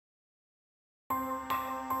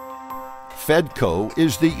FEDCO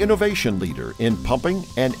is the innovation leader in pumping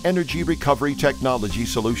and energy recovery technology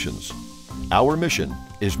solutions. Our mission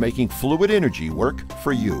is making fluid energy work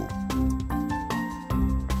for you.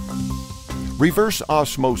 Reverse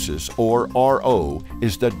osmosis, or RO,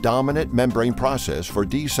 is the dominant membrane process for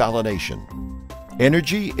desalination.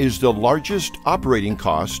 Energy is the largest operating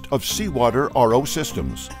cost of seawater RO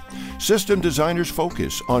systems. System designers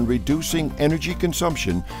focus on reducing energy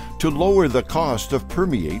consumption to lower the cost of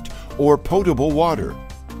permeate or potable water.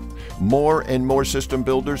 More and more system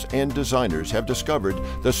builders and designers have discovered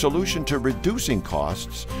the solution to reducing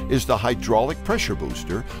costs is the hydraulic pressure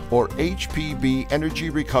booster, or HPB energy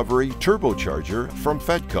recovery turbocharger from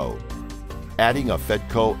FEDCO. Adding a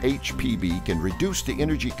FEDCO HPB can reduce the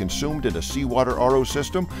energy consumed in a seawater RO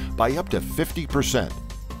system by up to 50%.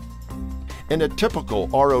 In a typical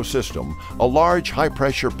RO system, a large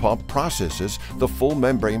high-pressure pump processes the full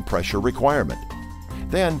membrane pressure requirement.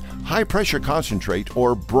 Then, high-pressure concentrate,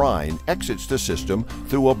 or brine, exits the system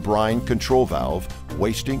through a brine control valve,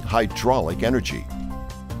 wasting hydraulic energy.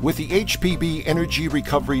 With the HPB energy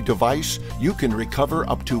recovery device, you can recover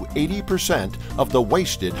up to 80% of the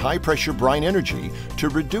wasted high-pressure brine energy to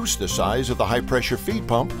reduce the size of the high-pressure feed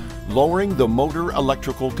pump, lowering the motor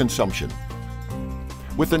electrical consumption.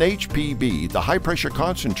 With an HPB, the high-pressure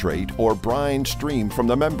concentrate or brine stream from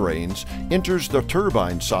the membranes enters the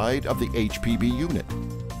turbine side of the HPB unit.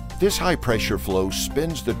 This high-pressure flow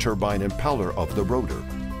spins the turbine impeller of the rotor.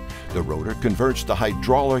 The rotor converts the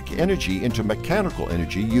hydraulic energy into mechanical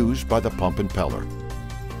energy used by the pump impeller.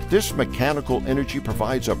 This mechanical energy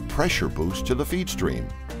provides a pressure boost to the feed stream.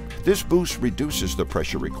 This boost reduces the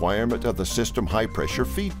pressure requirement of the system high-pressure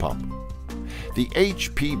feed pump. The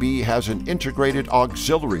HPB has an integrated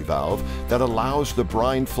auxiliary valve that allows the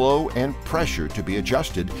brine flow and pressure to be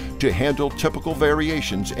adjusted to handle typical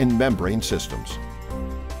variations in membrane systems.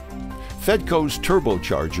 FEDCO's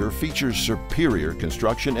turbocharger features superior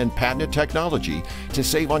construction and patented technology to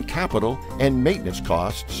save on capital and maintenance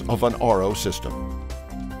costs of an RO system.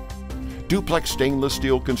 Duplex stainless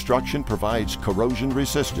steel construction provides corrosion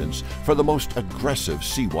resistance for the most aggressive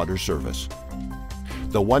seawater service.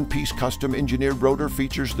 The one-piece custom-engineered rotor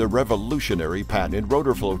features the revolutionary patented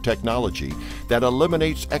rotor flow technology that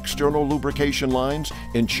eliminates external lubrication lines,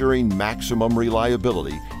 ensuring maximum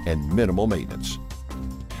reliability and minimal maintenance.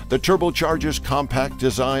 The turbocharger's compact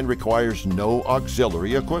design requires no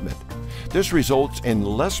auxiliary equipment. This results in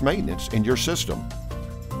less maintenance in your system.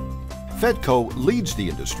 FEDCO leads the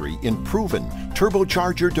industry in proven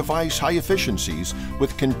turbocharger device high efficiencies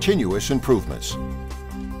with continuous improvements.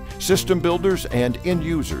 System builders and end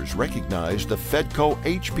users recognize the FEDCO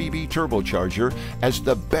HPB Turbocharger as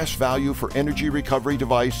the best value for energy recovery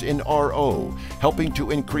device in RO, helping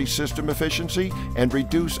to increase system efficiency and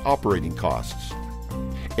reduce operating costs.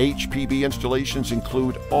 HPB installations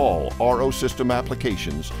include all RO system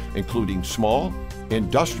applications, including small,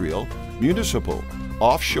 industrial, municipal,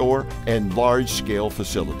 offshore, and large-scale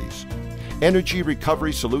facilities. Energy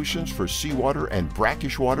recovery solutions for seawater and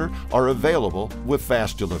brackish water are available with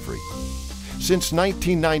fast delivery. Since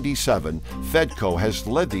 1997, FEDCO has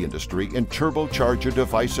led the industry in turbocharger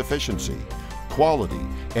device efficiency, quality,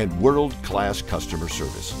 and world-class customer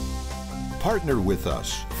service. Partner with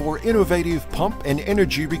us for innovative pump and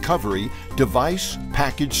energy recovery device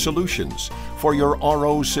package solutions for your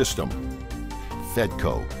RO system.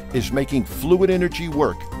 FEDCO is making fluid energy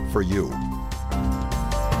work for you.